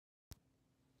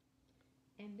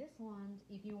And this one,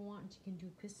 if you want, you can do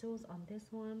crystals on this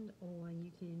one, or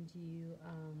you can do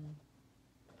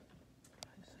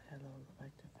hello,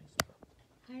 back to Facebook.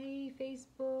 Hi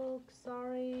Facebook,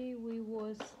 sorry we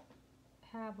was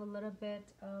have a little bit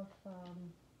of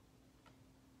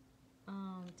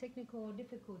technical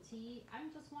difficulty. I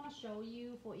just want to show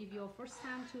you, for if you're first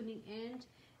time tuning in,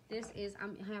 this is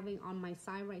I'm having on my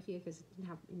side right here because it didn't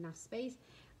have enough space.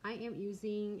 I am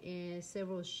using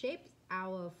several shapes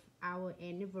out of our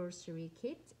anniversary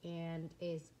kit, and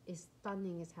it's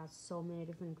stunning. It has so many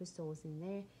different crystals in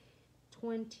there.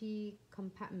 20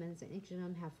 compartments, and each of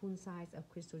them have full size of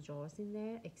crystal jars in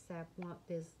there, except one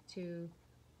there's two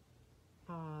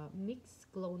mix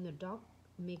glow in the dark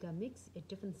mega mix at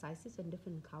different sizes and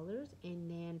different colors, and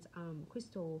then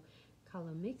crystal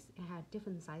color mix. It had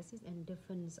different sizes and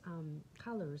different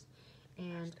colors,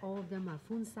 and all of them are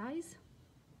full size.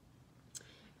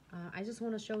 I just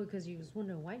want to show you because you was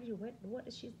wondering what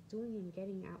is she doing and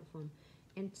getting out from.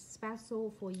 And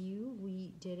special for you,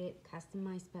 we did it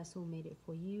customized, special made it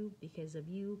for you because of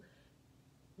you.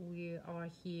 We are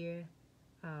here,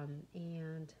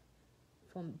 and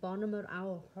from bottom of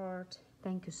our heart,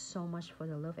 thank you so much for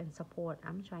the love and support.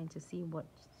 I'm trying to see what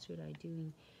should I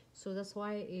doing, so that's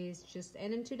why it's just.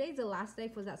 And then today's the last day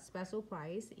for that special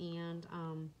price, and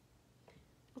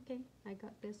okay, I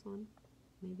got this one,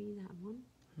 maybe that one.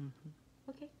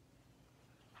 Okay,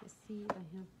 let's see. I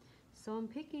have, so I'm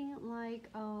picking like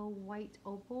a white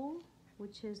opal,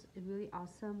 which is really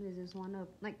awesome. This is one of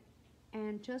like,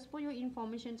 and just for your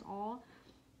information, all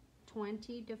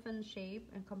 20 different shape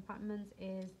and compartments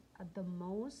is the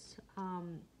most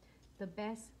the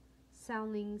best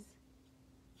selling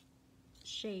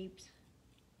shapes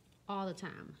all the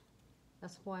time.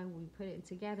 That's why we put it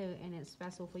together, and it's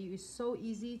special for you. It's so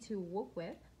easy to work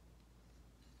with,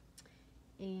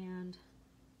 and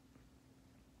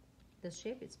the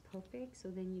shape is perfect, so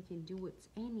then you can do with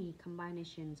any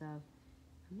combinations of.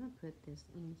 I'm gonna put this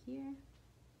in here,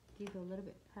 give it a little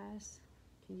bit press.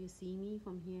 Can you see me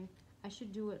from here? I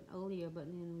should do it earlier, but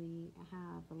then we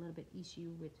have a little bit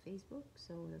issue with Facebook,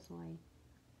 so that's why.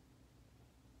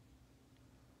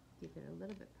 Give it a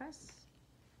little bit press.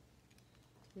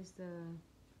 This is the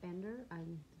bender. I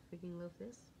freaking love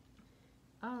this.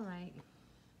 All right.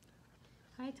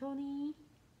 Hi Tony.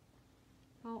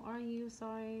 How are you?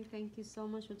 Sorry. Thank you so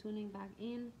much for tuning back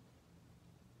in.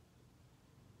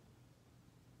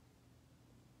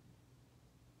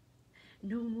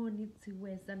 No more need to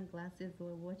wear sunglasses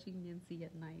or watching Nancy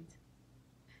at night.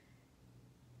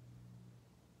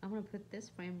 I'm gonna put this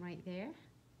frame right there.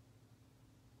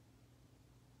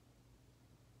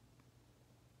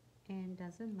 And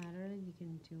doesn't matter, you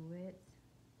can do it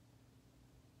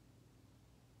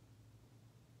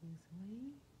this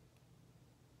way.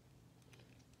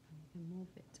 You can move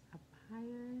it up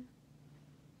higher.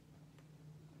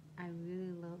 I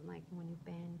really love like when you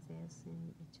bend this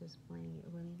and it's just playing it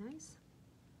really nice.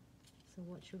 So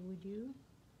what should we do?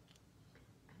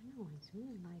 I don't know, it's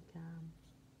really like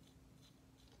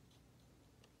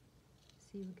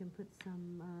see if we can put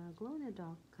some glow in the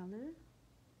dark color.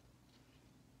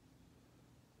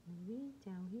 Maybe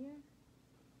down here.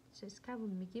 Just kind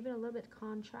of give it a little bit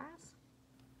contrast.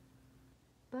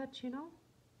 But you know,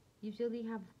 you really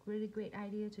have really great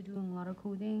idea to do a lot of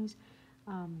cool things.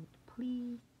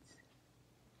 Please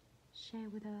share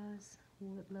with us. We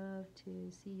would love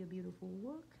to see your beautiful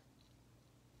work.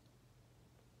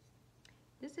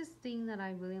 This is thing that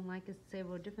I really like is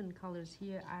several different colors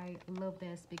here. I love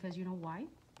this because you know why?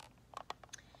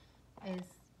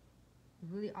 It's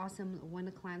really awesome when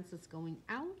the clients is going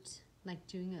out, like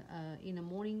doing in the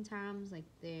morning times, like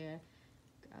their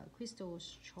crystal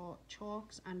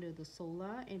chalks under the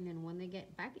solar, and then when they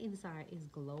get back inside, is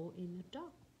glow in the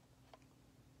dark.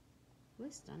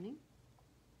 Really stunning.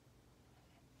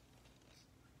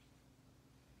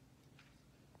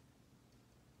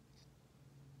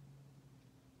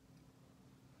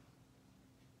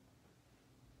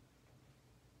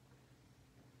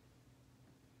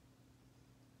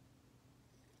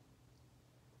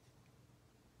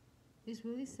 It's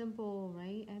really simple,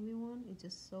 right, everyone? It's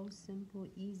just so simple,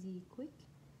 easy, quick.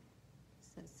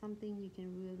 So something you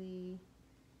can really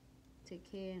take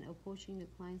care and approaching the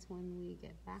clients when we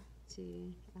get back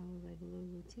to our regular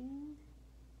routine.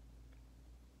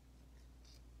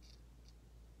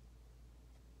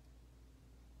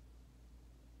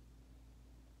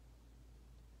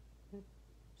 But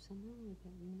somehow we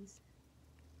got missed.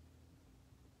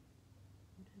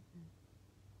 What happened?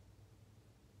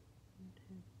 What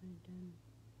have I done?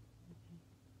 Okay,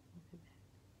 I'll be back.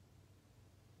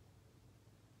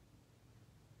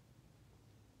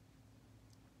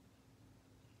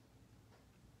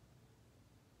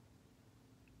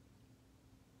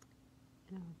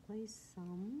 I'll place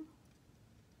some.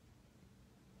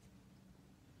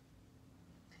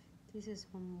 This is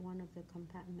from one of the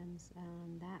compartments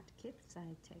that kits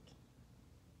I take.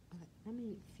 Alright, let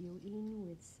me fill in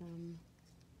with some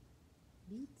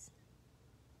beads.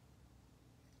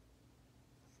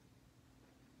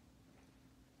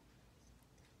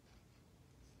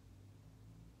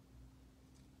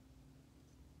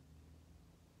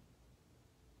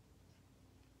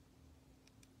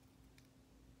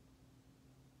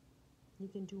 You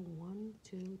can do 1,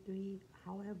 2, 3,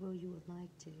 however you would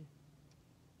like to.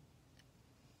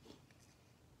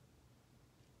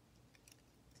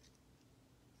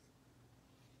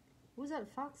 Who's that,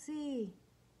 Foxy?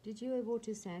 Did you able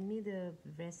to send me the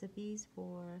recipes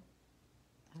for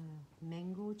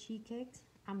mango cheesecakes?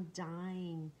 I'm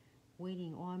dying,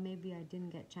 waiting, or maybe I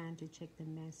didn't get chance to check the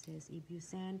messages. If you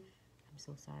send, I'm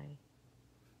so sorry.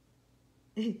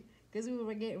 Because we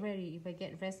will get ready. If I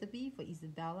get recipe for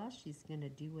Isabella, she's gonna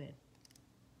do it.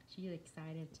 She's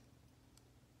excited.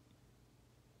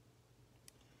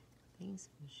 Thanks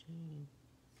for sharing.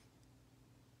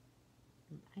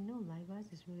 I know Liva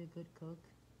is really good cook.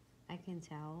 I can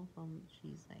tell from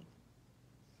she's like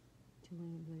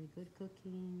doing really good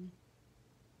cooking.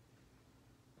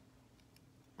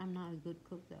 I'm not a good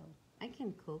cook though. I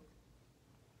can cook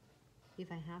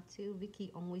if I have to.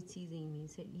 Vicky always teasing me,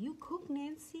 said, "You cook,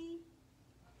 Nancy?"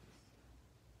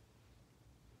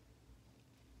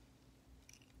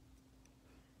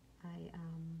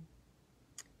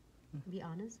 Be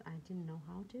honest, I didn't know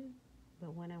how to,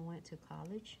 but when I went to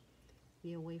college,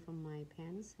 be away from my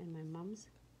parents and my mom's,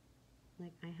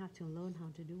 like I have to learn how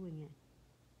to doing it.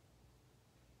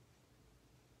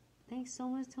 Thanks so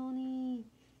much, Tony.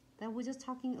 That we're just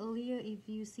talking earlier. If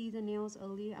you see the nails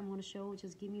earlier, I'm gonna show.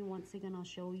 Just give me 1 second. I'll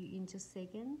show you in just a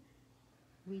second.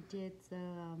 We did the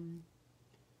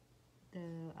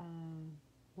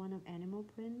one of animal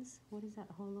prints. What is that?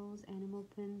 Holos animal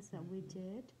prints that we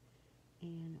did,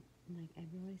 and like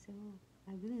everybody said, oh,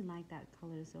 I really like that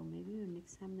color. So maybe the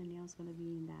next time the nail's gonna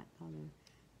be in that color.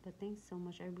 But thanks so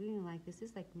much. I really like this.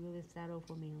 Is like really subtle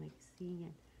for me, like seeing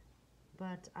it.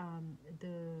 But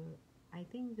I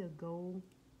think the gold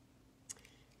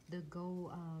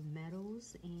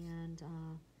metals and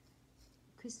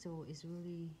crystal is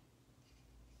really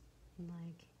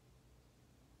like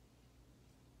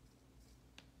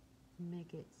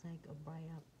make it like a bright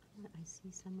up. I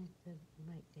see some of the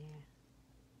right there.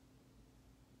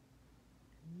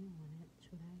 I may want it.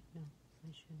 Should I? No,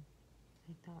 I shouldn't.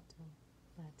 I thought so,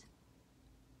 but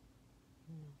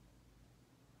no.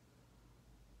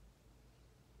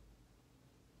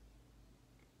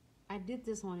 I did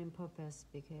this one in purpose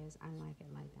because I like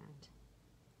it like that.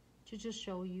 To just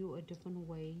show you a different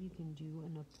way you can do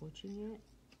an approaching it.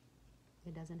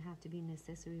 It doesn't have to be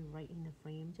necessary right in the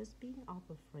frame. Just being off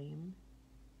a frame,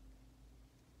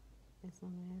 as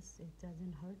long as it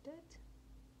doesn't hurt it.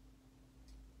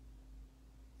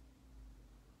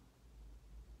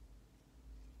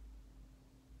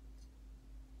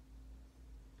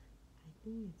 I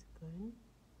think it's good.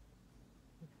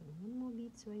 We put one more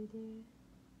beads right there,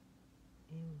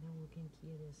 and now we can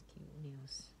clear those cute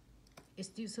nails. It's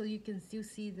still so you can still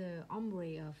see the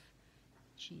ombre of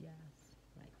cheetahs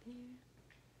right there.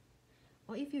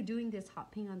 Or if you're doing this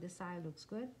hot pink on this side, looks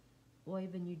good. Or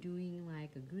even you're doing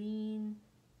like a green,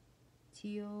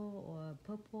 teal, or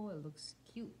purple, it looks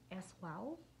cute as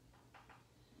well.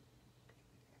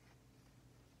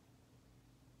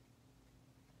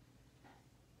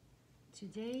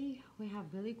 Today we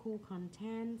have really cool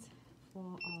content for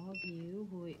all of you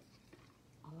who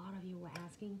a lot of you were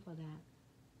asking for that.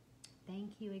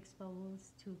 Thank you,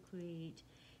 Exposed, to create.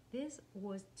 This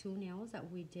was 2 nails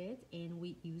that we did, and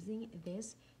we using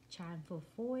this chamfer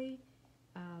foil,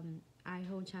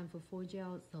 iHold chamfer foil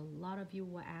gel. So a lot of you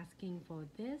were asking for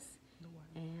this,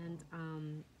 and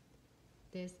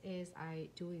this is I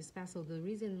doing special. The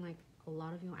reason, like a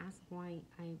lot of you ask why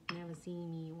I never seen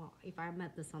me. Well, if I'm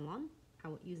at the salon, I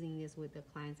was using this with the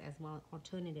clients as well,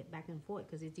 alternate it back and forth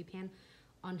because it depends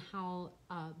on how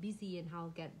busy and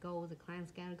how the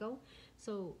clients gotta go.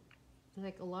 So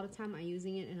like a lot of time I'm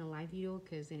using it in a live video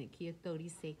because then it clears 30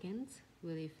 seconds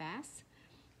really fast.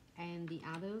 And the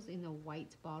others in the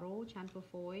white bottle chamfer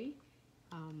foil,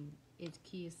 it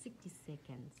clears 60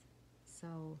 seconds.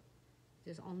 So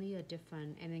there's only a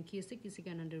different, and then clears 60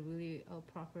 seconds under really a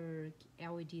proper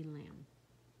LED lamp.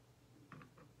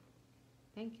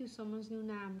 Thank you so much,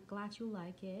 Luna. I'm glad you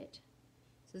like it.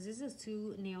 So this is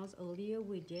 2 nails earlier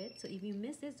we did. So if you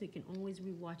missed this, you can always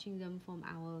be watching them from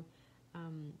our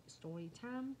story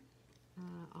time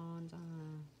on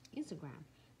Instagram.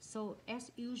 So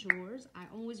as usual, I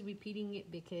always repeating it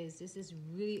because this is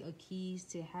really a key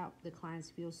to help the clients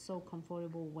feel so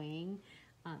comfortable wearing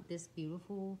this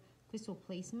beautiful crystal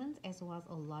placement, as well as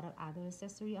a lot of other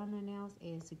accessory on their nails,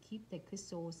 is to keep the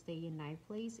crystal stay in nice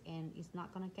place and it's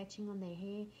not gonna catching on their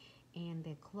hair and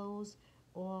their clothes,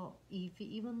 or if you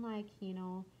even like, you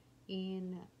know,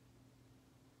 in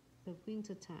the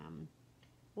winter time,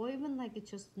 or even like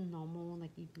it's just normal,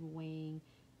 like if you're wearing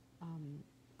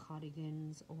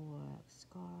cardigans or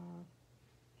scarf,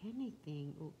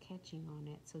 anything will catching on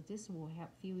it. So this will help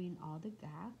fill in all the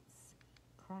gaps,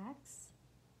 cracks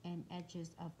and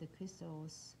edges of the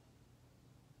crystals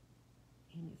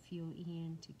and fill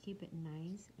in to keep it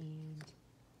nice and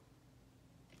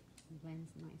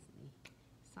blends nicely.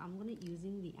 So I'm gonna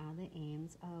using the other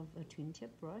ends of a twin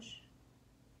tip brush,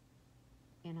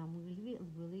 and I'm gonna give it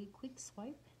a really quick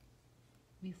swipe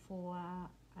before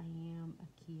I am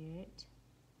adhere it.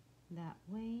 That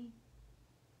way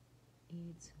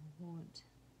it won't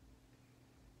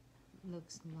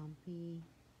looks lumpy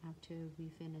after we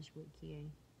finish with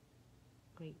gearing.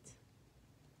 Great.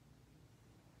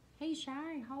 Hey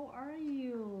Shy, how are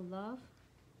you, love?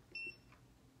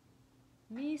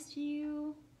 Missed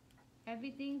you.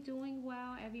 Everything doing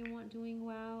well? Everyone doing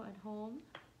well at home?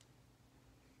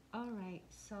 Alright,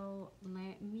 so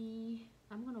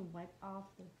I'm gonna wipe off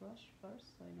the brush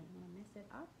first so I don't wanna mess it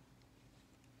up.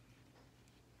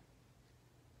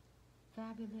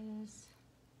 Fabulous.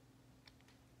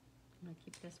 I'm gonna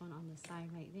keep this one on the side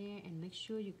right there and make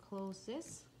sure you close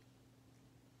this.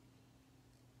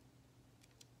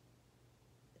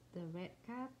 The red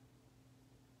cap,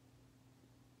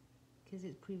 because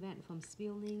it prevents from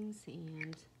spillings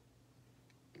and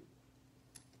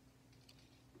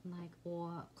like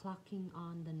or clocking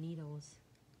on the needles.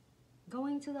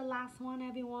 Going to the last one,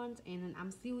 everyone, and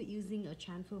I'm still using a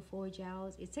transfer foil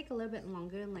gels. It takes a little bit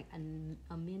longer, like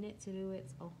a minute to do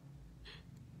it. So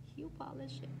you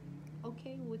polish it.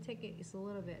 Okay, we'll take it. It's a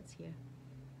little bit here.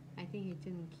 I think it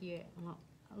didn't care.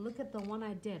 Look at the one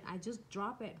I did. I just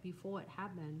dropped it before it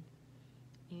happened,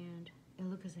 and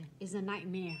look at it. It's a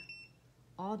nightmare.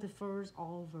 All the furs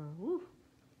all over. Woo.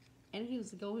 And he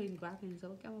was going grabbing. So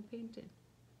okay, I'm gonna paint it.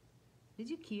 Did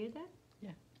you cure that?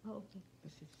 Yeah. Oh, okay.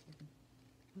 That's 60 seconds.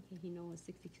 Okay, he knows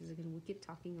 60 seconds. We keep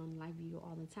talking on live video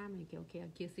all the time. Okay, I'll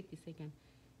give 60 seconds.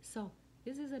 So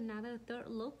this is another third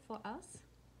look for us.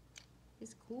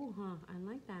 It's cool, huh? I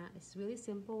like that. It's really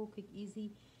simple, quick,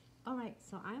 easy. All right,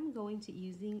 so I'm going to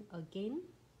using again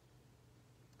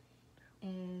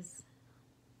is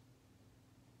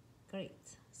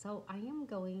great. So I am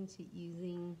going to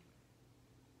using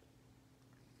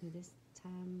this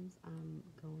times. I'm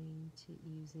going to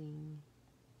using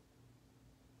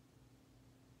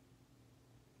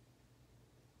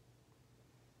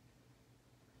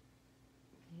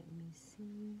let me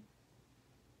see.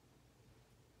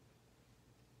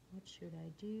 What should I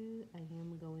do? I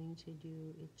am going to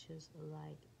do it just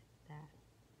like that.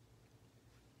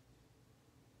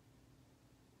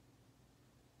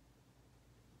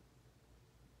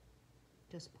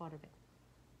 Just part of it.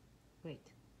 Great.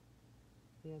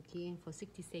 We are keying for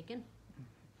 60 seconds.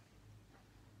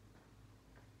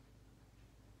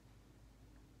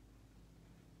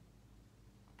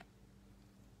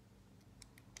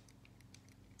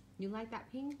 You like that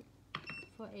pink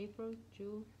for April,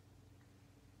 June?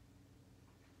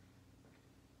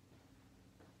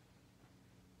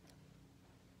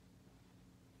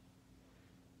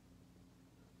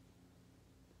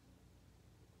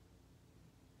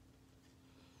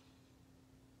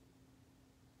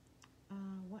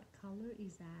 What color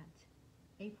is that?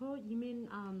 April, you mean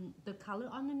the color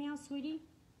on the nails, sweetie?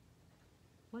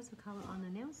 What's the color on the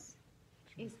nails?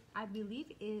 Is I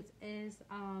believe it is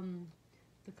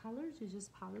the colors you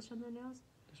just polish on the nails.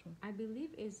 This one? I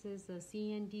believe it is a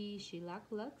CND Shellac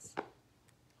Lux,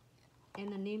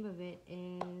 and the name of it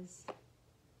is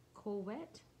Cool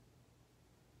Wet.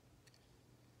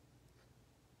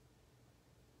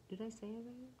 Did I say it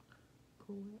right?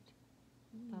 Cool Wet,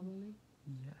 probably.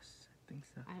 Yes, I think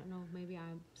so. I don't know. Maybe I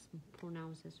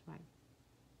pronounced this right.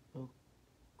 Oh.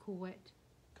 Cool Wet.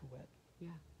 Correct. Yeah,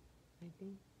 I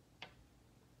think.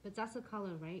 But that's the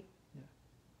color, right? Yeah,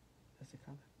 that's the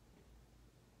color.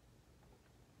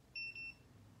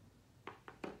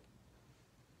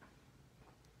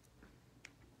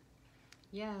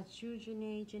 Yeah, true,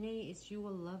 Janae. Janae, it's you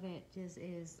will love it. This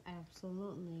is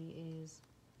absolutely is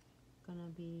gonna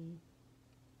be.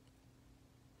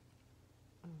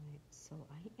 Alright, so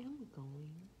I am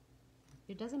going.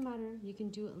 It doesn't matter. You can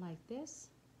do it like this.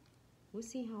 We'll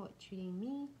see how it's treating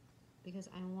me because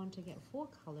I want to get 4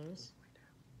 colors.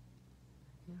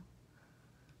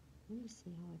 Yeah. Let me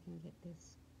see how I can get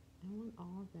this. I want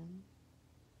all of them.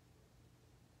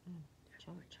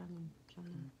 Chug them.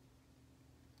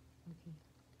 Okay.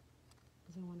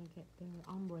 Because I want to get the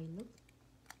ombre look.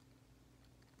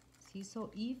 See,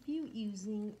 so if you're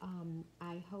using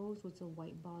iHold with the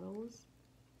white bottles,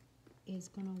 it's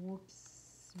gonna work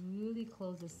really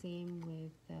close the same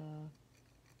with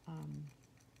the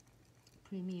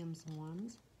premiums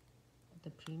ones.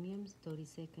 The premiums 30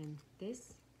 seconds.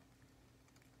 This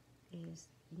is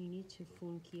you need to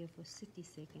phone here for 60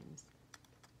 seconds.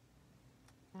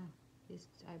 This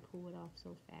I pull it off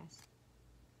so fast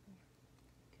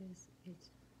because it's.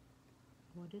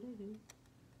 What did I do?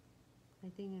 I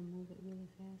think I move it really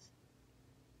fast.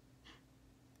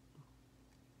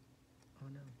 Oh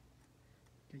no,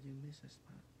 did you miss a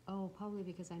spot? Oh, probably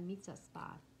because I missed a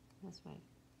spot. That's right.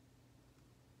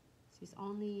 So it's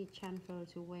only transfer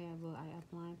to wherever I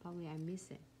apply. Probably I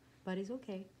miss it, but it's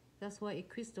okay. That's what a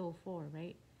crystal for,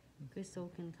 right? Crystal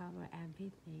can cover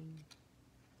everything.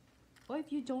 Or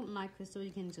if you don't like crystal,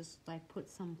 you can just like put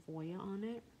some foil on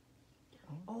it.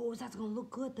 Oh, that's gonna look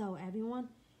good though, everyone.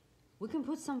 We can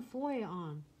put some foil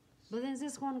on, but then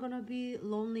this one gonna be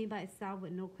lonely by itself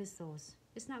with no crystals.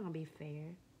 It's not gonna be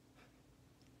fair.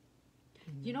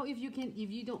 You know, if you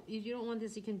don't want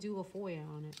this, you can do a foil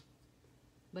on it.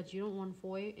 But you don't want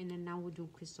foil, and then now we'll do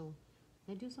crystal.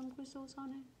 Can I do some crystals on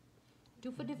it?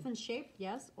 Do for different shape,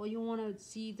 yes? Or you want to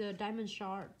see the diamond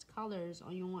shards colors,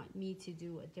 or you want me to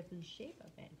do a different shape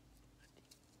of it?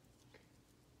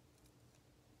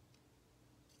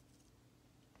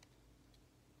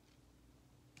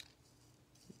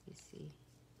 Let me see.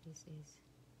 This is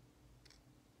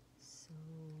so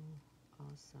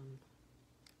awesome.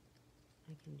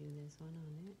 I can do this one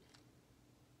on it.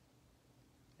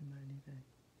 Am I anything?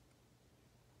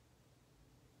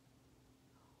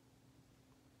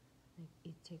 Like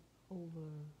it take over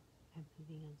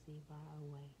everything of the bar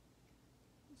away.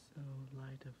 So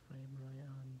light the frame right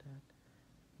on that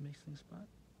mixing spot.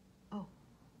 Oh,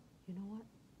 you know what?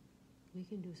 We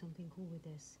can do something cool with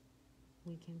this.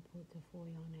 We can put the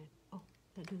foil on it. Oh,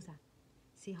 let's do that.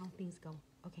 See how things go.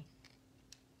 Okay.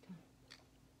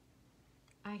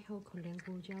 iHold condensed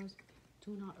glue gels.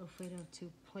 Do not afraid of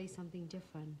to play something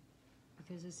different,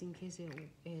 because just in case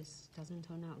it doesn't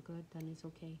turn out good, then it's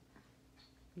okay.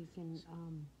 We can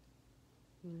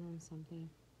learn something.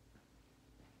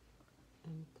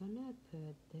 I'm gonna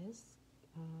put this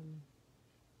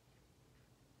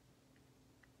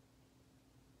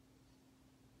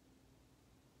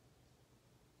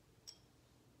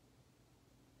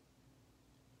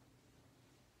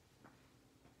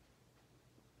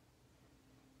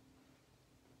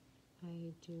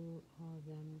I do all of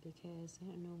them because I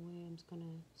don't know where I'm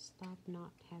gonna stop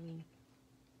not having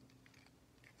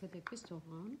put the crystal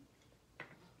on.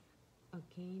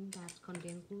 Again, that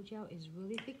condensed glue gel is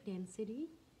really thick density.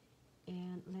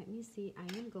 And let me see,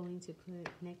 I am going to put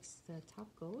next the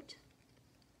top coat.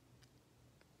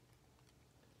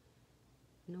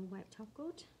 No white top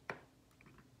coat.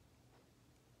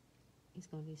 It's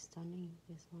gonna be stunning,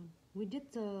 this one. We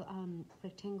did the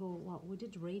rectangle, well, we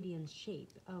did radiant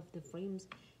shape of the frames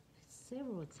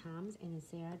several times, and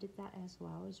Sarah did that as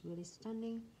well. It's really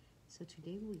stunning. So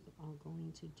today we are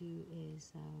going to do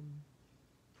is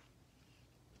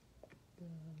the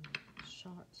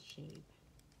short shape.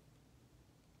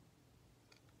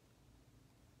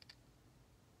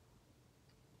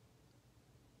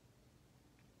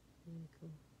 Really cool.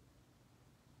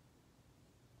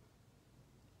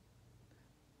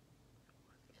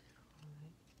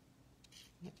 Alright.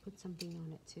 Let's put something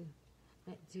on it too.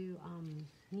 Let's do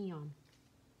neon.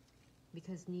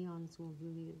 Because neons will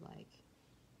really like.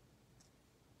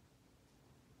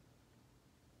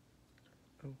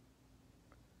 Oh.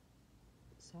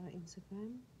 Saw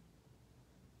Instagram.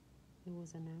 It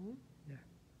was an hour. Yeah.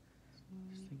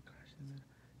 Sorry. Just think crash in there.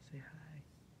 Say hi.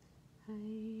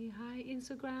 Hi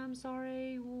Instagram.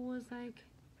 Sorry, we was like.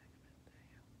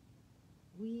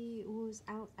 We was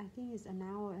out. I think it's an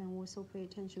hour, and we're so pay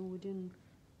attention. We didn't,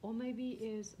 or maybe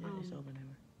it's Yeah, it's over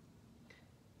now.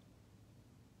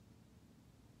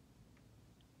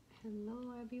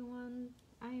 Hello everyone.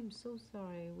 I am so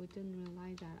sorry. We didn't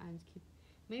realize that. I keep.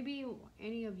 Maybe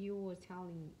any of you were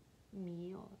telling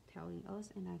me or telling us,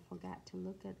 and I forgot to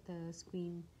look at the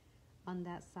screen on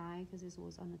that side because it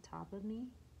was on the top of me.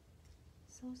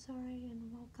 So sorry,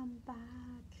 and welcome back.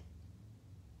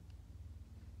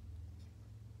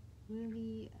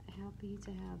 Really happy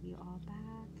to have you all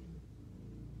back.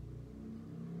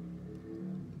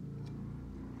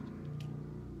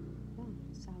 Oh,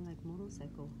 sound like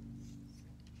motorcycle.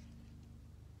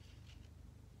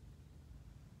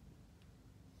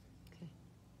 Okay,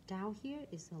 down here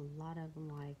is a lot of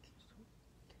like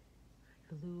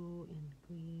blue and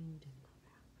green.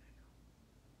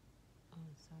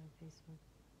 Oh, sorry, Facebook.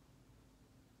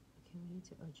 Okay, we need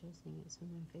to adjusting it so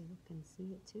then Facebook can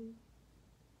see it too.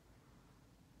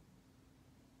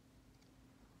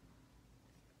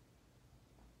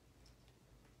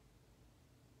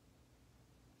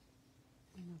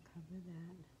 I'm gonna cover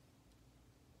that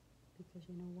because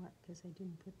you know what? Because I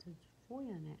didn't put the foil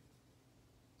on it.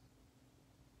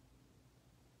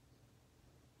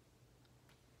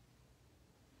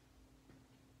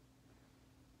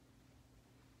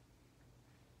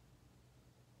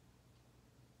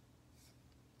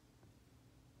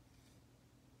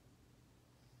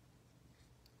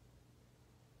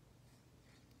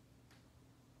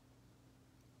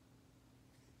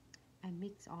 I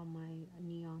mix all my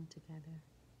neon together.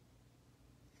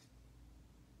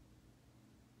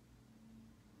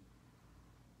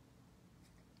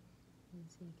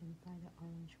 Let's see, I can buy the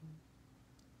orange one.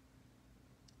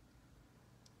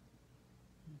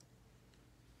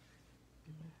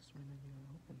 You asked when are you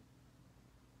open?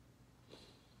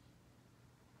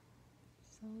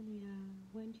 Sonia,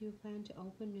 when do you plan to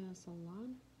open your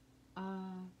salon?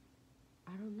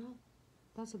 I don't know.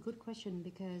 That's a good question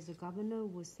because the governor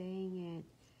was saying it.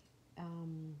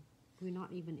 We're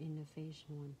not even in the phase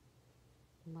one.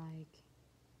 Like,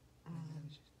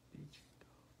 It's just beach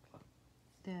golf club.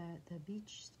 the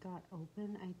beach got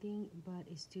open, I think, but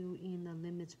it's still in the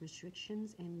limits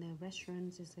restrictions, and the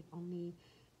restaurants is like only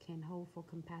can hold for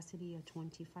capacity of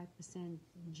 25%.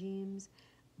 Gyms,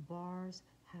 bars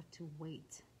have to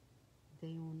wait.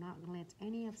 They will not let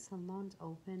any of salons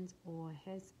open or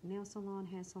nail salon,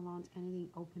 hair salons, anything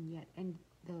open yet. And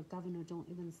the governor don't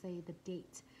even say the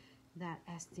date that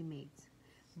estimates.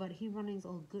 But he running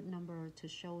a good number to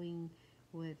showing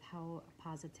with how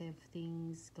positive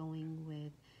things going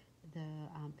with the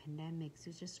pandemic. So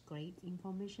it's just great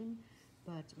information,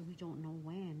 but we don't know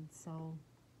when. So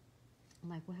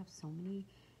like we have so many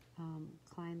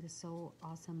clients are so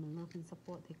awesome and love and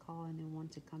support. They call and they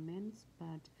want to come in,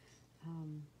 but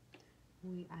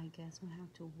I guess we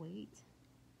have to wait.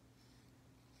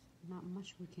 Not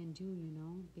much we can do, you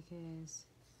know, because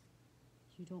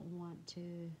you don't want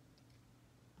to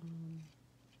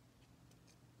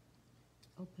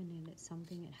open it. It's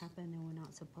something that happened and we're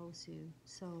not supposed to.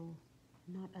 So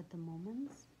not at the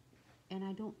moment. And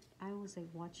I was like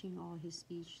watching all his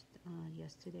speech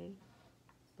yesterday,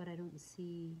 but I don't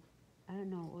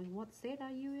know. What state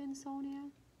are you in, Sonia?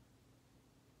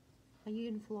 Are you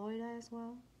in Florida as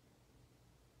well?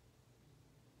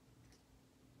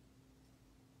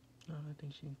 No, I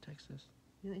think she's in Texas.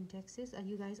 You're in Texas? Are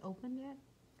you guys open yet?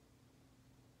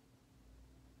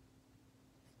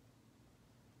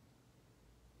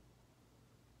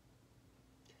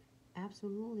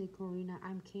 Absolutely, Corina.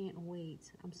 I can't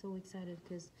wait. I'm so excited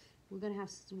because we're gonna have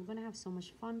so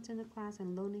much fun in the class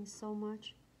and learning so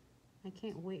much. I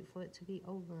can't wait for it to be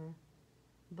over.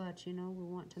 But you know, we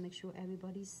want to make sure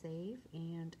everybody's safe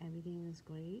and everything is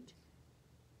great.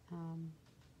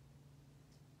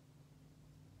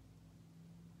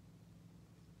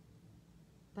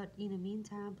 But in the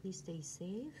meantime, please stay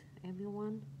safe,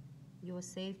 everyone. Your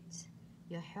safety,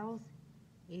 your health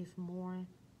is more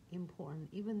important.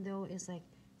 Even though it's like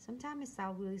sometimes it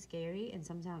sounds really scary, and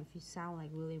sometimes it sound like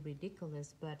really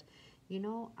ridiculous. But you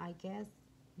know, I guess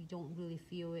we don't really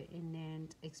feel it and then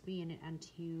experience it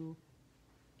until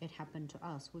it happened to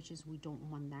us, which is we don't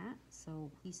want that. So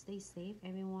please stay safe,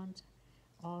 everyone.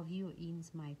 All of you in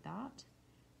my thought,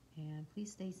 and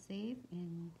please stay safe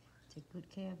and take good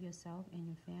care of yourself and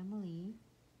your family.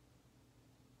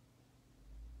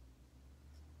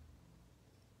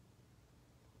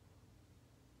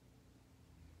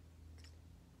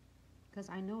 Because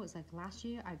I know it's like last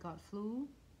year I got flu,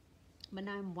 but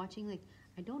now I'm watching, like,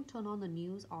 I don't turn on the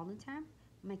news all the time.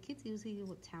 My kids usually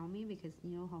would tell me because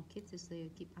you know how kids is, they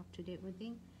keep up to date with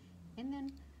things. And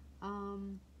then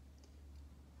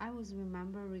I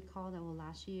recall that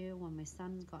last year when my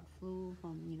son got flu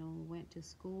from, you know, went to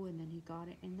school and then he got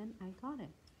it and then I got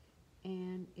it.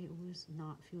 And it was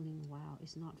not feeling well.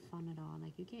 It's not fun at all.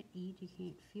 Like you can't eat, you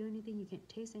can't feel anything, you can't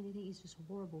taste anything. It's just a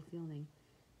horrible feeling.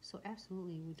 So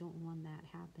absolutely we don't want that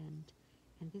happen.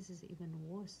 And this is even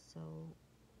worse. So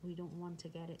we don't want to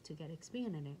get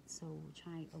experience in it. So we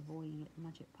try avoiding it as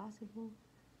much as possible.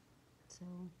 So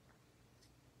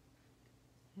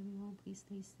everyone please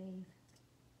stay safe.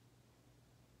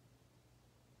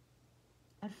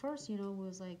 At first, you know, it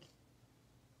was like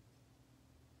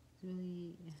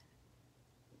really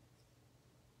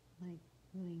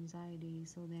anxiety.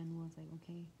 So then was like,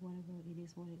 okay, whatever it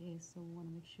is, what it is. So we want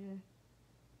to make sure.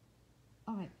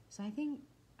 All right. So I think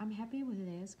I'm happy with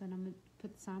this. Gonna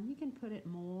put some. You can put it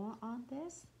more on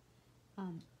this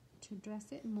to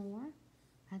dress it more.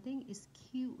 I think it's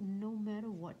cute no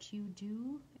matter what you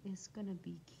do. It's gonna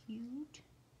be cute.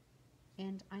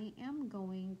 And I am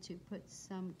going to put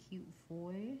some cute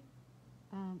foil.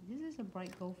 This is a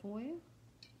bright gold foil.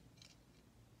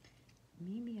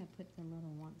 Maybe I put the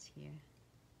little ones here.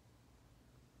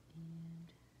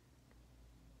 And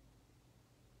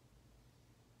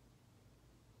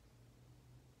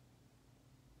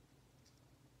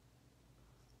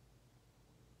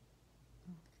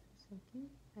so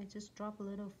cute. I just drop a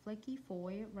little flaky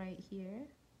foil right here.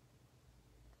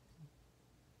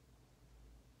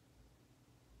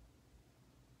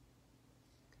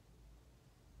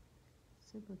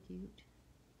 Super cute.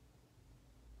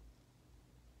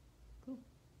 Cool.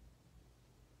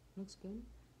 Looks good.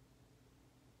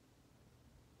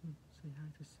 Say hi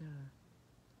to Sarah.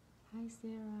 Hi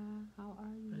Sarah, how are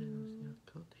I don't know, you? your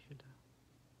coat here though.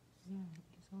 Yeah,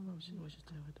 it's all Oh, over. we should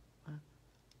tell her.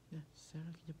 Yeah, Sarah,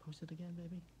 can you post it again,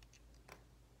 baby?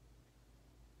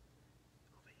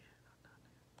 Over here, not down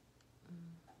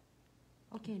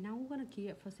there. Okay, now we're gonna key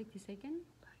it for 60 seconds.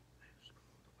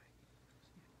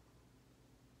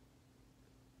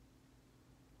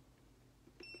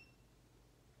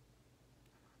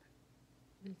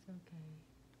 It's okay.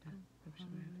 Yeah,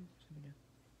 maybe she may have to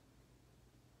post it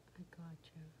again. I got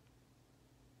you.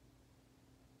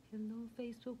 Hello,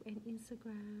 Facebook and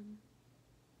Instagram.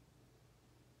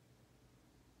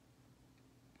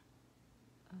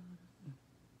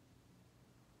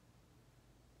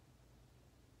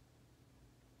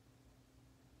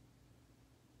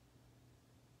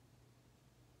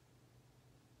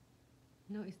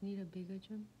 No, it's need a bigger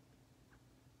jump.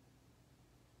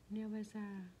 Never,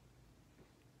 Sarah.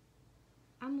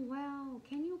 I'm well.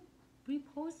 Can you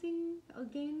reposting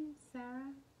again,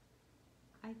 Sarah?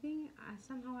 I think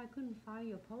somehow I couldn't find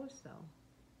your post though.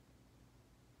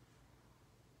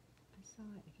 I saw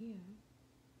it here,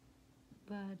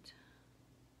 but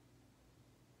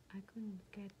I couldn't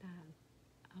get that.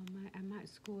 I might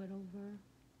screw it over.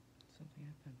 Something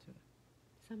happened to it.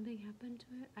 Something happened to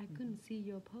it. I couldn't see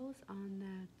your post on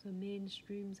that the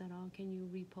mainstreams at all. Can you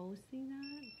reposting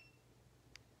that?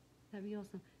 That'd be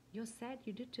awesome. Your set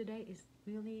you did today is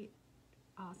really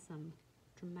awesome,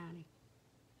 dramatic.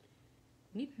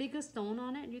 Need bigger stone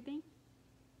on it, you think?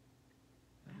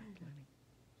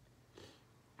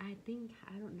 I think,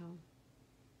 I don't know.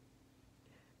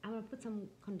 I'm gonna put some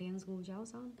condensed glue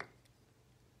gels on.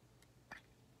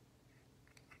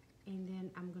 And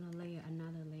then I'm gonna layer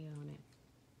another layer on it.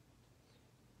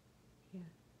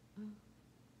 Here. Oh.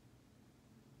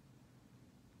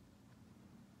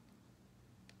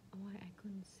 Oh, I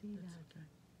couldn't see That's that. okay.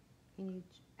 Can you?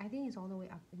 I think it's all the way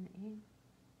up in the end.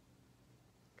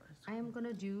 That's I am cool.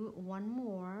 gonna do one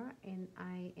more, and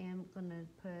I am gonna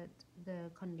put the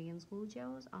condensed glue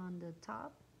gels on the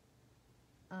top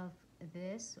of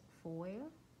this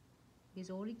foil. It's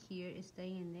already here. It's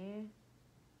staying there.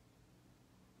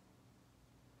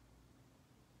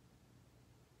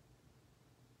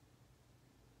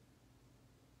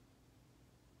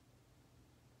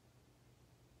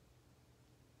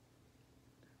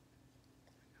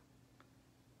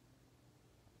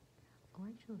 Oh,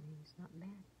 actually, it's not bad.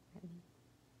 Let me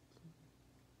see.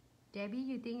 Debbie,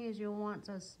 you think is you want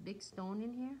a big stone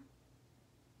in here?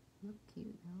 Look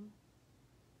cute though.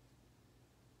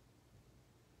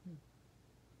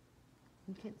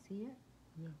 You can't see it?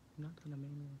 No, not on the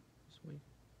main one. Just wait.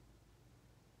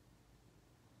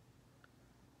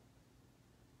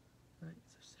 Right,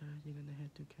 so Sarah, you're gonna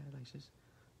have to kind of like just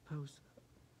post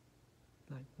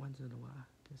like once in a while,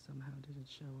 because somehow it doesn't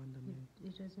show on the main.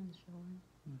 It doesn't show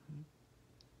it.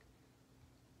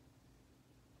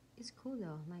 It's cool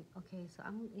though. Like, okay, so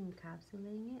I'm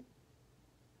encapsulating it.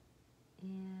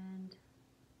 And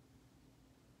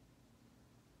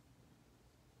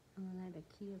I'm gonna let it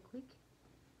cure quick.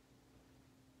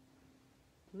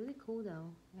 Really cool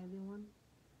though, everyone.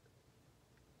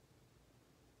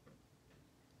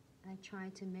 I try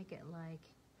to make it like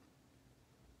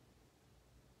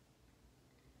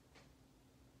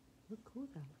look cool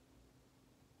though.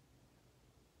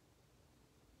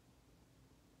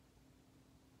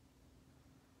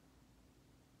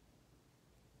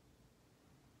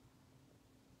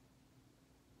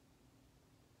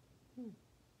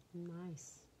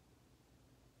 Nice.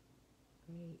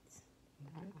 Great.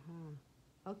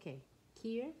 Okay.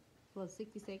 Cure for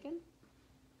 60 seconds.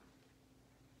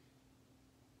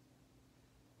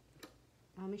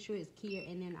 I'll make sure it's clear,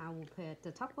 and then I will put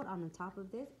the top coat on the top of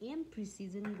this and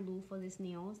precision glue for this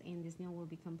nails, and this nail will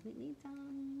be completely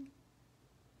done.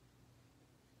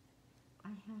 I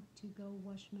I have to go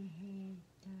wash my hair,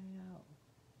 dye out.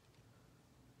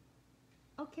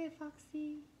 Okay,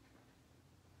 Foxy.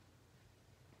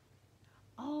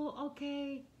 Oh,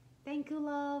 okay. Thank you,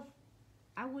 love.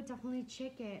 I would definitely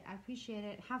check it. I appreciate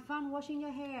it. Have fun washing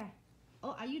your hair.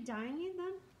 Oh, are you dyeing it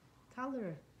then?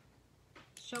 Color.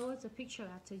 Show us a picture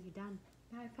after you're done.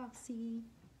 Bye, Foxy.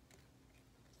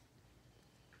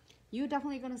 You're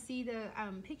definitely gonna see the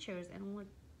pictures and we'll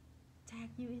tag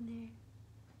you in there.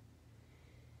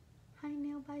 Hi,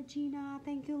 Neil. Bye, Gina.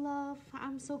 Thank you, love.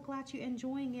 I'm so glad you're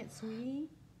enjoying it, sweetie.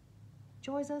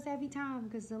 Joins us every time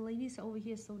because the ladies over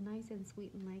here are so nice and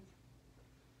sweet and like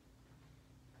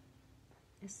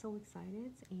is so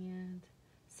excited. And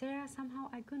Sarah, somehow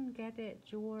I couldn't get it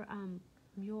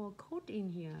your code in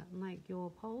here, like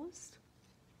your post.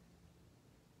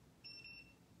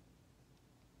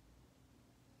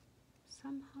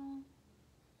 Somehow.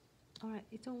 All right,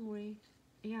 it don't worry.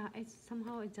 Yeah, it's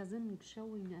somehow it doesn't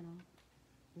showing at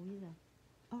all either.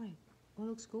 All right, well,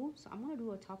 looks cool. So I'm gonna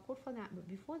do a top coat for that, but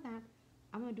before that,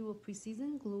 I'm gonna do a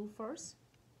precision glue first.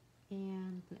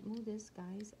 And let's move this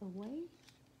guys away.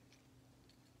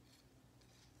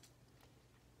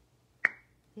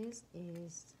 This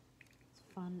is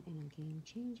fun and a game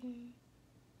changer.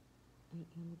 I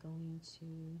am going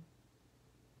to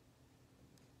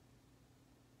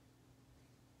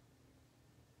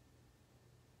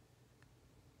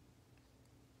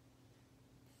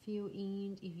fill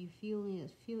in. If you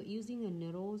feel using the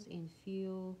needles and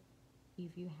feel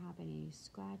if you have any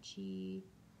scratchy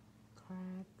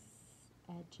cracks,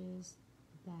 edges,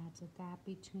 that's a gap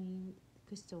between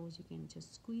crystals, you can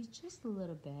just squeeze just a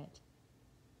little bit.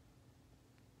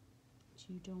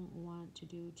 You don't want to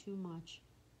do too much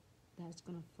that's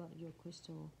gonna flood your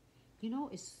crystal. You know,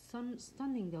 it's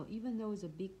stunning though, even though it's a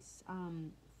big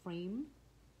frame,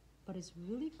 but it's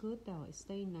really good though. It's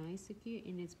staying nice secure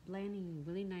and it's blending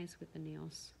really nice with the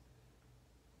nails.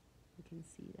 You can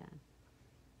see that.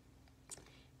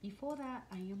 Before that,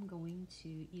 I am going to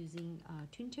using a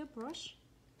twin tip brush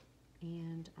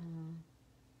and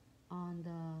on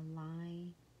the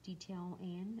line detail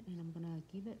end, and I'm gonna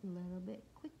give it a little bit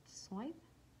quick swipe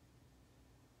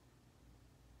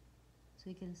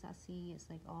so you can start seeing it's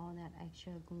like all that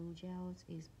extra glue gels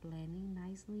is blending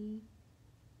nicely,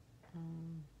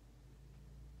 and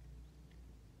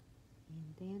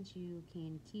then you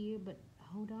can cure. But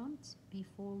hold on,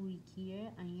 before we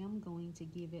cure, I am going to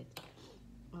give it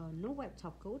no wet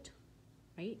top coat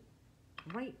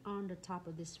right on the top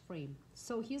of this frame.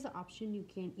 So here's the option: you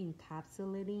can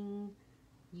encapsulating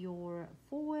your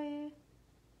foil.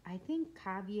 I think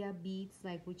caviar beads,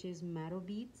 like which is metal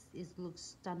beads, looks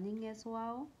stunning as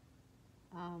well.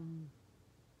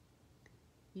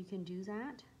 You can do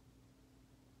that,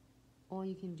 or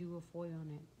you can do a foil on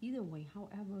it. Either way,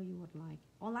 however you would like.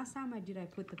 Or last time I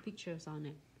put the pictures on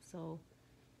it. So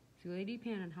it really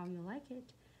depends on how you like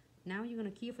it. Now you're gonna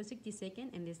cure for 60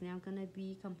 seconds, and it's now gonna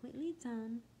be completely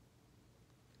done.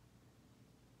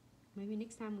 Maybe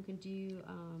next time we can do.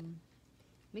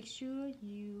 Make sure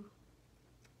you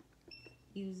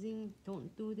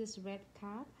don't do this red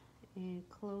cap, and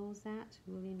close that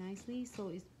really nicely so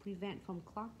it's prevent from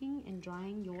clogging and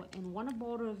drying your, and one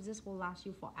bottle of this will last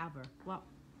you forever. Well,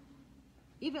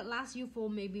 if it lasts you for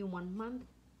maybe 1 month,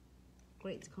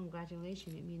 great,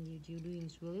 congratulations, it means you're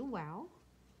doing really well.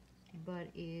 But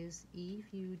if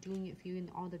you're doing it in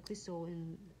all the crystal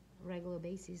in regular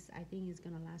basis, I think it's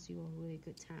gonna last you a really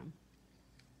good time.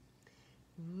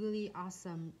 Really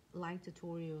awesome live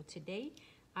tutorial today.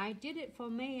 I did it for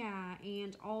Maya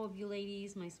and all of you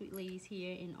ladies, my sweet ladies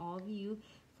here, and all of you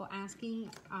for asking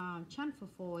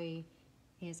Chanfafoy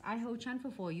is iHold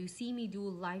Chanfafoy. You see me do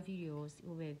live videos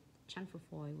with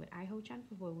Chanfafoy, with iHold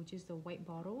Chanfafoy, which is the white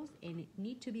bottles, and it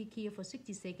need to be cured for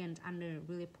 60 seconds under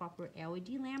really proper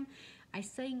LED lamp. I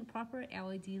saying proper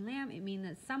LED lamp, it means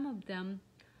that some of them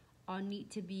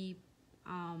need to be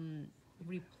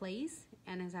replaced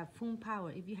and it have full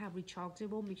power. If you have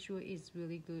rechargeable, make sure it's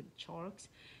really good charged,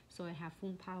 so it have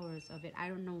full powers of it. I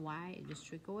don't know why it just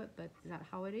trickle it, but that's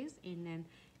how it is. And then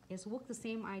it's work the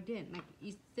same I did, like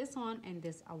it's this one and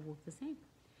this are work the same.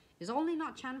 It's only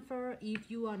not chamfer if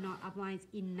you are not applying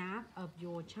enough of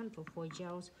your chamfer for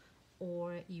gels,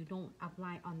 or you don't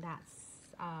apply on that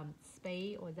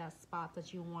space or that spot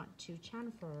that you want to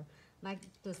chamfer. Like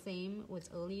the same with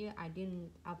earlier, I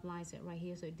didn't apply it right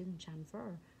here, so it didn't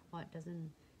chamfer. Well, it doesn't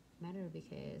matter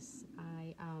because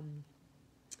I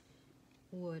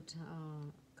would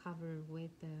cover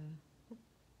with the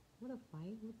what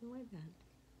that.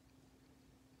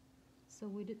 So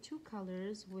we did 2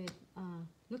 colors with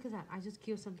look at that, I just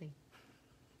killed something.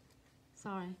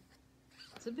 Sorry.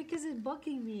 So because it's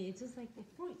bugging me, it's just like the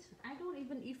fruit. I don't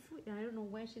even eat fruit. I don't know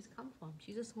where she's come from.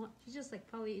 She's just like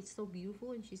probably it's so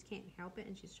beautiful and she can't help it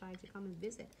and she's trying to come and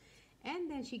visit.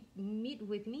 And then she meet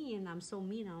with me and I'm so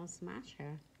mean I'll smash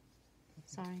her.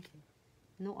 Sorry.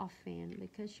 No offense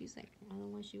because she's like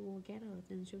otherwise she will get her,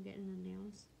 then she'll get in the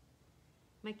nails.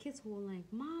 My kids were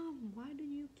like, Mom, why do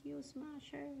you kill smash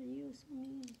her? You're so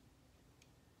mean.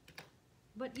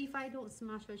 But if I don't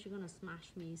smash her, she's gonna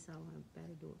smash me, so I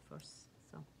better do it first.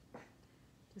 So,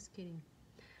 just kidding.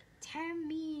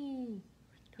 Tammy!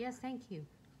 Yes, thank you.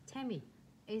 Tammy.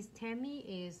 Tammy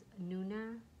is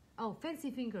Nuna. Oh, Fancy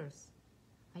Fingers.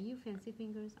 Are you Fancy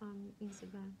Fingers on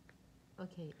Instagram?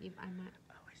 Okay, if I might.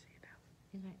 Oh, I see it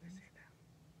now. Is that I see it now.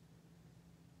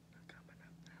 I'm coming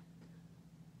up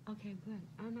now. Okay, good.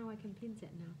 Oh, now I can pin it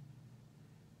now.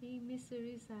 Hey, Miss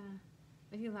Teresa.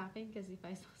 Are you laughing? Because if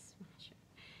I saw smash her.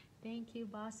 Thank you,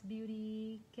 Boss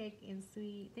Beauty, Cake and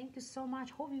Sweet. Thank you so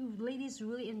much. Hope you ladies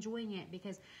really enjoying it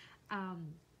because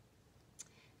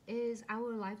is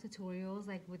our live tutorials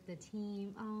like with the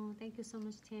team. Oh, thank you so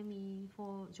much, Tammy,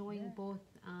 for joining both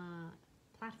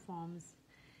platforms.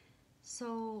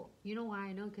 So you know why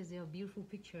I know because there are beautiful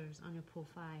pictures on your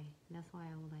profile. That's why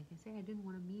I was like, I said I didn't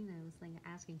want to mean that. I was like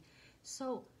asking.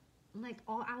 So like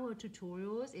all our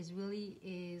tutorials is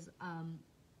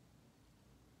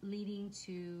leading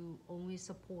to always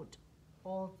support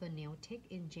all the nail tech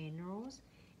in generals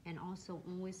and also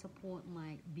always support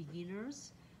like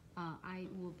beginners. I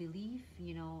will believe,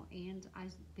 you know, and I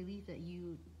believe that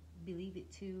you believe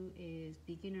it too, is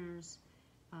beginners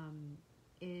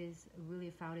is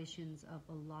really foundations of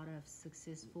a lot of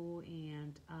successful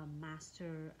and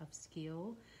master of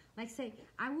skill. Like say,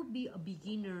 I would be a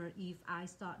beginner if I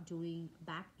start doing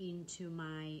back into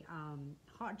my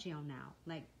hard gel now.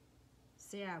 Like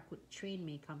Sarah could train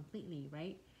me completely,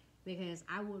 right? Because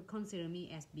I would consider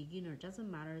me as beginner. Doesn't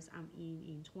matter if I'm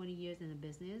in 20 years in the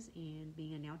business and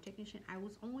being a nail technician, I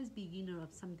was always beginner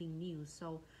of something new.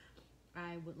 So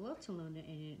I would love to learn it,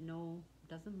 and no,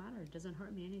 doesn't matter. It doesn't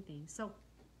hurt me anything. So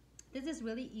this is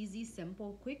really easy,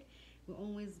 simple, quick. We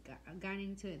always got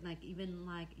into it, like even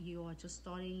like you are just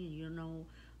starting and you don't know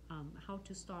how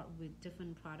to start with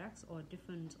different products or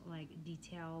different like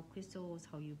detail crystals,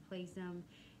 how you place them,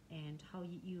 and how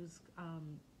you use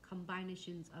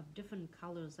combinations of different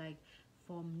colors, like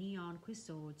from neon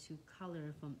crystal to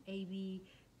color, from AB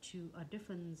to a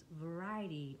different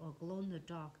variety, or glow in the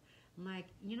dark. Like,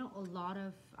 you know, a lot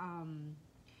of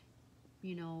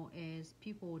you know, is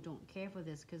people don't care for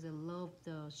this because they love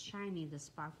the shiny, the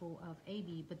sparkle of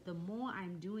AB. But the more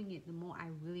I'm doing it, the more I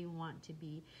really want to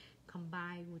be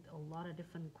combined with a lot of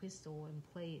different crystal and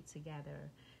play it together.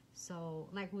 So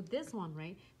like with this one,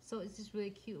 right? So it's just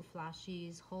really cute,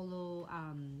 flashy, hollow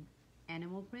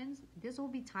animal prints. This will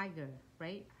be tiger,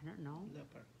 right? I don't know.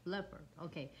 Leopard.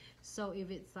 Okay. So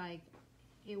if it's like,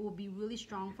 it will be really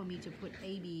strong for me to put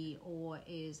AB or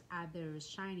is either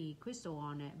shiny crystal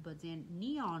on it, but then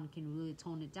neon can really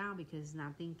tone it down because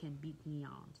nothing can beat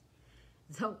neon.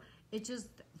 So it's just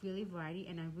really variety,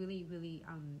 and I really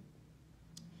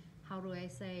how do I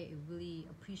say, really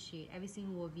appreciate every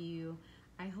single of you.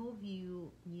 I hope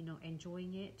you know,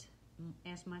 enjoying it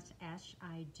as much as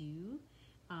I do.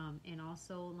 And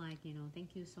also, like, you know,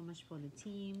 thank you so much for the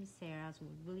team. Sarah's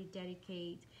will really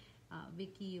dedicate.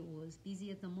 Vicky was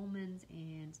busy at the moment,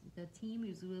 and the team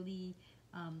is really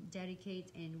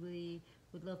dedicated and really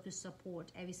would love to support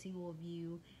every single of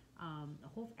you. I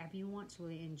hope everyone's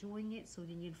really enjoying it, so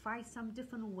then you find some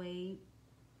different way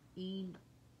in,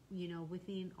 you know,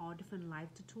 within all different live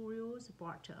tutorials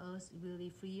brought to us really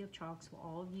free of charge for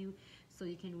all of you, so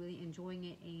you can really enjoying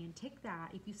it. And take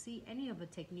that, if you see any of a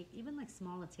technique, even like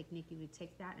smaller technique, you would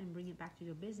take that and bring it back to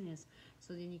your business,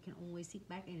 so then you can always sit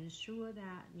back and ensure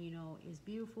that, you know, it's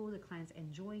beautiful, the client's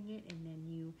enjoying it, and then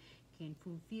you can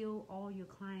fulfill all your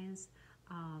clients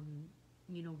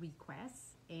you know,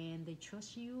 requests, and they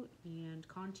trust you and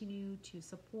continue to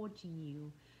supporting you.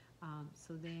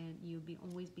 So then you'll be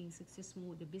always being successful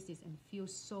with the business and feel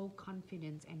so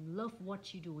confident and love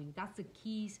what you're doing. That's the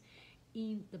keys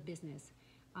in the business.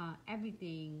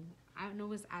 Everything, I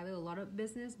know it's either a lot of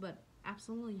business, but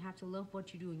absolutely you have to love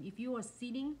what you're doing. If you are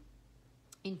sitting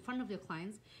in front of your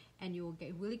clients and you'll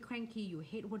get really cranky, you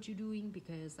hate what you're doing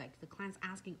because like the client's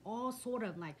asking all sort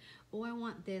of like, oh, I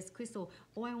want this crystal,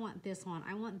 oh, I want this one,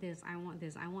 I want this, I want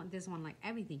this, I want this one, like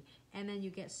everything. And then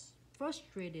you get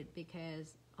frustrated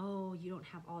because, oh, you don't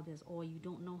have all this, or you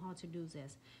don't know how to do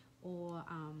this, or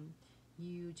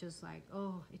you just like,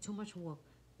 oh, it's too much work,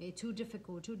 it's too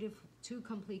difficult, too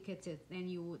complicated. Then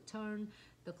you would turn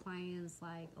the clients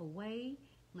like away,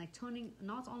 like turning,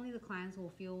 not only the clients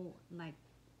will feel like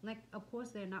Like, of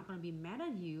course, they're not going to be mad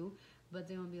at you, but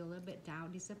they're going to be a little bit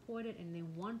down, disappointed, and they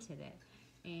wanted it.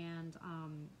 And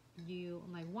you,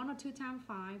 like, 1 or 2 times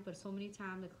fine, but so many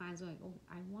times the clients are like, oh,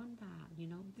 I want that, you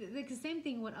know. Like the same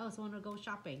thing with us when we go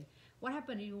shopping. What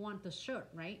happened if you want the shirt,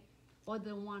 right? Or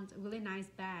they want a really nice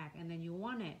bag, and then you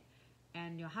want it.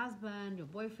 And your husband, your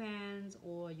boyfriend,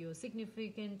 or your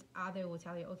significant other will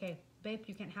tell you, okay, babe,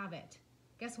 you can have it.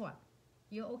 Guess what?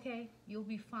 You're okay, you'll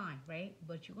be fine, right?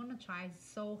 But you're gonna try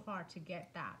so hard to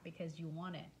get that because you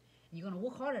want it. You're gonna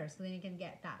work harder so then you can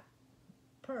get that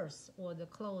purse or the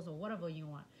clothes or whatever you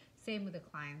want. Same with the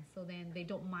clients. So then they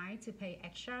don't mind to pay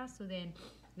extra, so then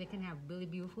they can have really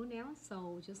beautiful nails.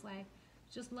 So just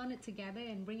learn it together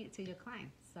and bring it to your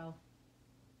clients. So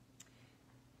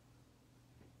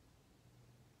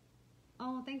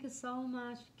oh, thank you so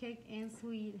much, Cake and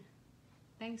Sweet.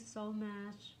 Thanks so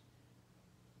much.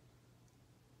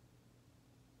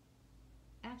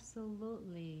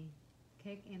 Absolutely,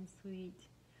 Cake and Sweet.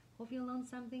 Hope you learned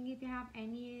something. If you have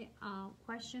any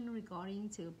question regarding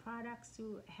to products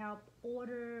to help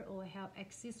order or help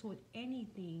assist with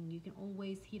anything, you can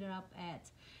always hit it up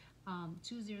at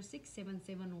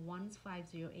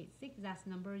 206-771-5086. That's the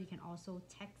number. You can also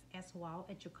text as well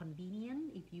at your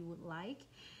convenience if you would like.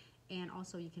 And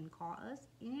also you can call us.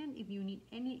 And if you need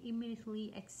any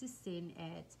immediately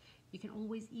assistance, you can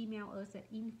always email us at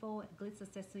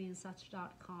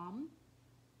info@glitzaccessoryandsuch.com.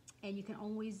 And you can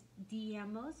always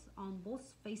DM us on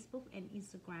both Facebook and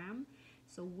Instagram.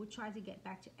 So we'll try to get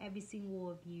back to every single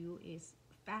of you as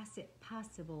fast as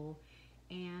possible.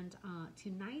 And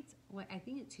tonight, well, I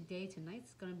think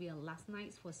tonight's gonna be a last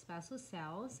night for special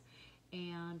sales,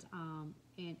 and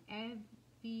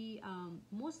every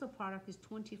most of the product is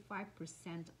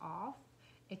 25% off,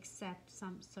 except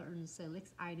some certain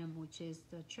select item, which is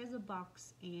the treasure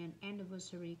box and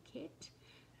anniversary kit.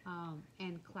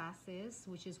 And classes,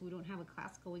 which is we don't have a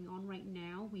class going on right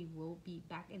now. We will be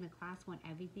back in the class when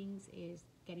everything is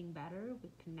getting better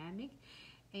with pandemic.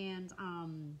 And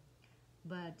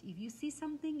but if you see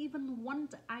something, even one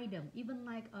item, even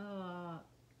like a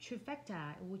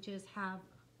Trifecta, which is have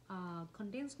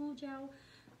condensed glue gel,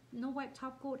 no white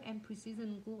top coat, and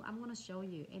precision glue, I'm gonna show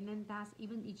you. And then that's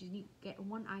even if you need get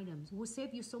one item, we'll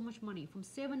save you so much money from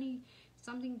 70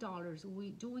 something dollars.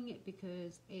 We're doing it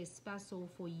because it's special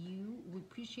for you. We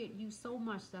appreciate you so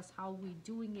much. That's how we're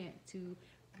doing it, to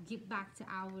give back to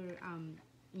our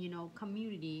you know,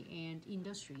 community and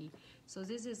industry. So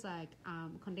this is like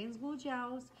condensed glue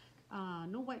gels,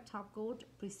 no white top coat,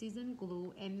 precision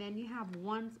glue, and then you have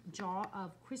one jar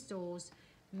of crystals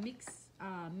mix,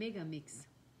 mega mix.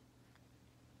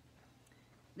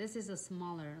 This is a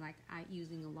smaller, like I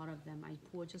using a lot of them. I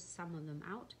pour just some of them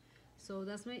out. So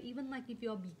that's why even like if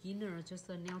you're a beginner, just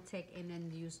a nail tech, and then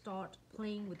you start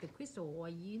playing with the crystal, or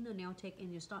you know nail tech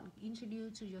and you start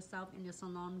introduce to yourself in your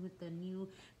salon with the new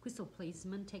crystal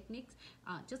placement techniques,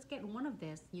 just get one of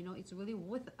this. You know, it's really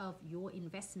worth of your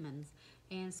investments.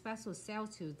 And special sale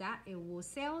too, that it will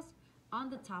sales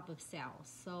on the top of sales,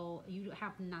 so you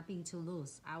have nothing to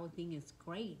lose. I would think it's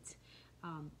great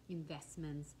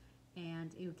investments,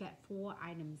 and you get 4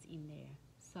 items in there.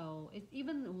 So it's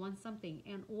even one something.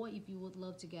 And or if you would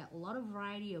love to get a lot of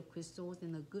variety of crystals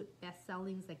and the good best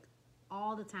sellings, like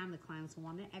all the time the clients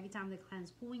want it. Every time the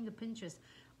clients pulling the Pinterest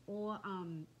or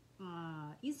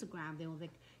Instagram, they will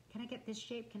like, can I get this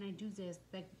shape? Can I do this?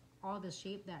 Like all the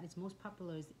shape that is most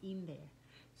popular is in there.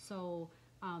 So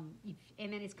and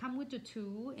then it's come with the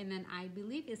 2, and then I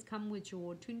believe it's come with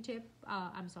your twin tip.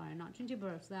 I'm sorry, not twin tip,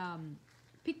 but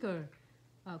picker.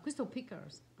 Crystal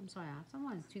pickers. I'm sorry,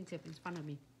 someone's twin tip in front of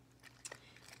me.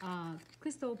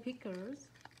 Crystal pickers.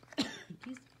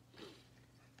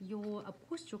 Your of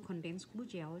course your condensed glue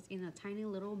gels in a tiny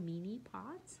little mini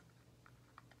pot.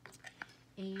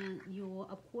 And your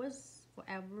of course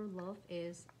forever love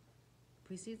is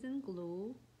precision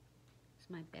glue. It's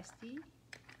my bestie.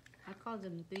 I call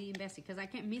them 3 bestie because I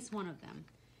can't miss one of them.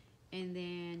 And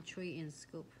then tray and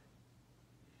scoop.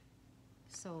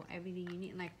 So everything you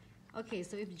need, like. Okay,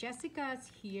 so if Jessica's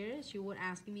here, she would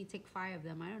ask me to take 5 of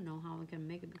them. I don't know how I can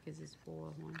make it because it's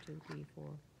 4, 1, 2, 3,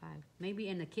 4, 5. Maybe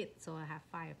in the kit, so I have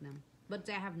 5 of them. But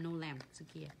I have no lamp,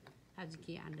 Zakia. I have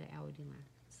Zakia under LED lamp.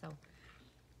 So,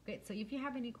 great. So if you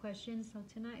have any questions, so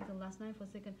tonight is the last night for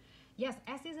second. Yes,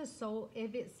 as is a sold,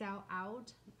 if it sold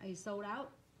out,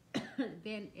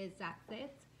 then it's that's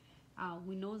it.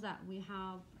 We know that we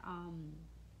have,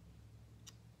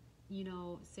 you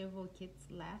know, several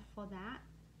kits left for that.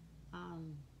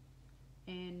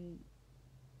 And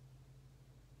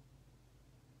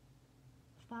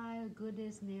 5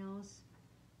 goodness nails.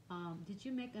 Did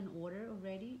you make an order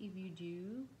already? If you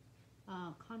do,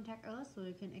 contact us so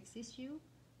we can assist you.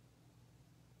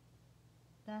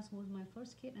 That was my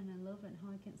first kit, and I love it how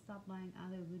I can't stop buying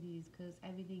other goodies because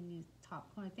everything is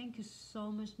top quality. Thank you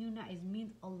so much, Nuna. It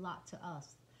means a lot to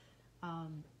us.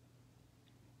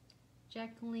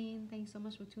 Jacqueline, thanks so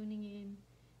much for tuning in.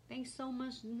 Thanks so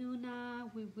much, Nuna.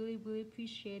 We really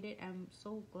appreciate it. I'm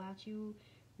so glad you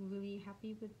really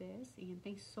happy with this, and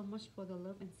thanks so much for the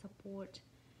love and support.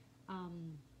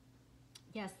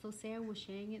 Yes, so Sarah was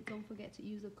sharing it. Don't forget to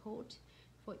use the code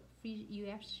for free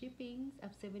US shipping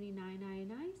of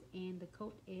 $79.99, and the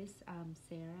code is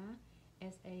Sarah,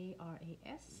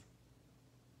 SARAS.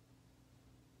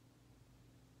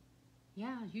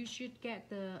 Yeah, you should get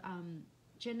the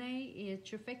Janae is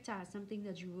Trifecta, something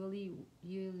that you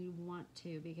really want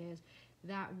to, because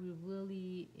that will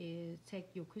really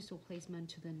take your crystal placement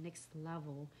to the next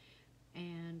level,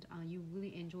 and you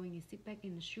really enjoying it. Sit back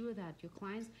and ensure that your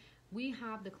clients, we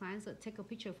have the clients that take a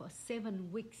picture for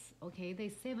 7 weeks. Okay, they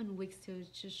 7 weeks to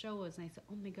show us. And I said,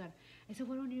 oh my god. I said,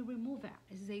 why don't you remove it?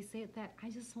 They said that I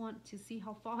just want to see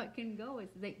how far I can go.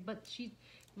 But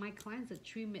my clients that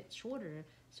trim it shorter,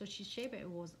 so she shaped it,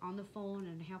 was on the phone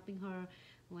and helping her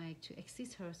like to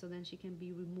assist her, so then she can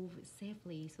be removed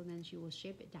safely. So then she will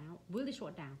shape it down, really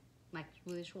short down, like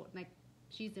really short. Like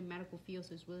she's in medical field,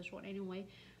 so it's really short anyway.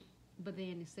 But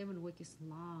then 7 weeks is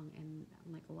long, and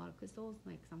like a lot of crystals,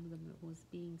 like some of them was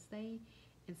being stayed,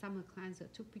 and some of the clients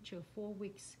that took picture 4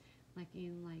 weeks, like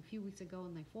in like a few weeks ago,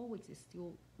 and like 4 weeks is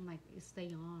still like it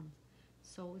stay on.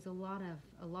 So it's a lot of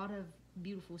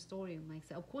beautiful story. And like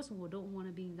so of course we don't want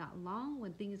to be that long.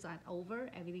 When things are over,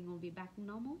 everything will be back to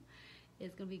normal.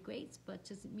 It's gonna be great, but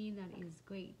doesn't mean that it's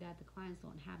great that the clients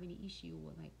don't have any issue,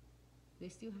 or like they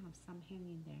still have some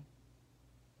hanging there.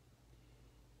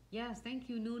 Yes, thank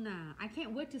you, Nuna. I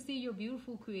can't wait to see your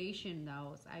beautiful creation,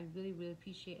 though. So I really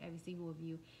appreciate every single of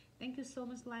you. Thank you so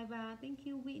much, Liva. Thank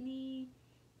you, Whitney,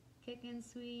 Cake and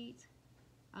Sweet,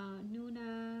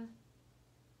 Nuna,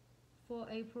 for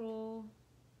April,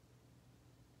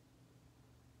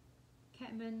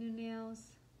 Catman New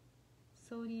Nails,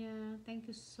 Sonia. Thank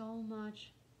you so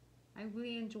much. I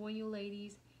really enjoy you,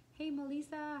 ladies. Hey,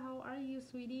 Melissa, how are you,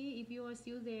 sweetie? If you are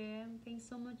still there, thanks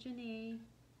so much, Janae.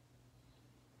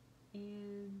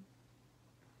 And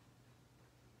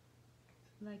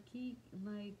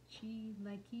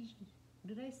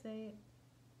did I say it?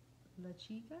 La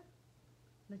Chica?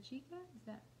 Is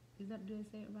that, do I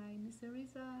say it right? Miss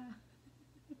Teresa.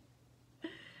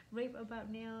 Rape About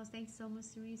Nails. Thanks so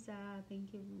much, Teresa.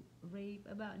 Thank you. Rape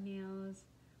About Nails.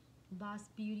 Boss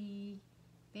Beauty.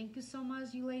 Thank you so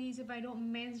much, you ladies. If I don't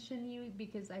mention you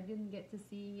because I didn't get to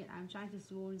see it, I'm trying to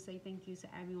scroll and say thank you to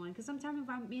everyone. Because sometimes if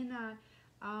I'm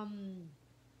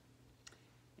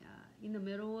in the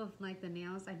middle of like the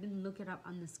nails, I didn't look it up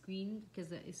on the screen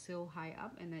because it's so high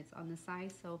up and it's on the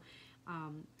side, so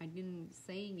I didn't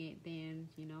saying it then,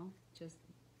 you know, just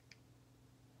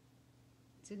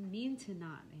didn't mean to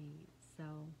not. So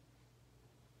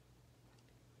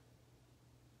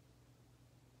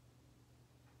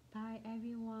bye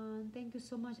everyone, thank you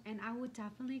so much, and I will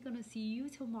definitely gonna see you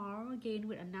tomorrow again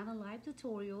with another live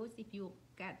tutorials. If you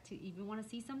want to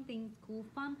see something cool,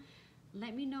 fun,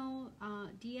 let me know.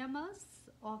 DM us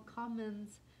or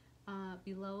comments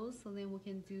below, so then we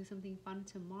can do something fun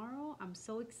tomorrow. I'm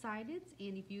so excited,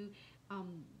 and if you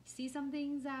see some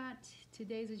things that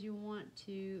today that you want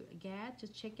to get,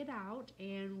 just check it out.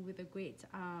 And with a great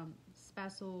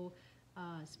special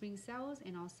spring sales,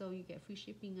 and also you get free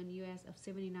shipping on US of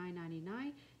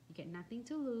 $79.99. You get nothing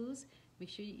to lose. Make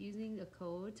sure you're using the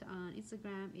code on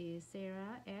Instagram is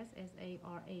Sarah,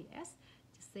 SARAS,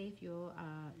 to save your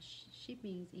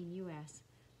shippings in US.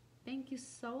 Thank you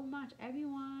so much,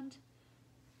 everyone.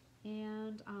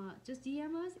 And just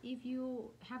DM us if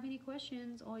you have any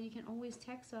questions, or you can always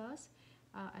text us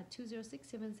at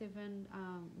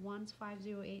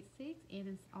 206-77-15086. And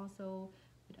it's also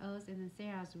with us. And then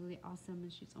Sarah's really awesome,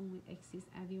 and she's only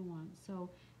assists everyone. So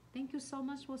thank you so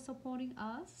much for supporting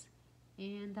us.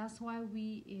 And that's why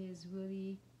we is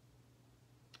really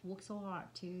work so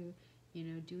hard to, you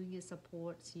know, doing your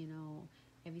supports, you know,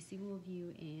 every single of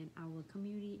you and our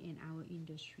community and our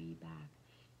industry back.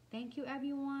 Thank you,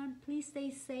 everyone. Please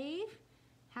stay safe.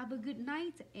 Have a good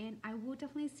night, and I will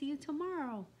definitely see you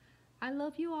tomorrow. I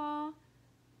love you all.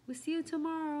 We'll see you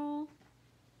tomorrow.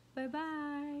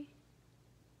 Bye-bye.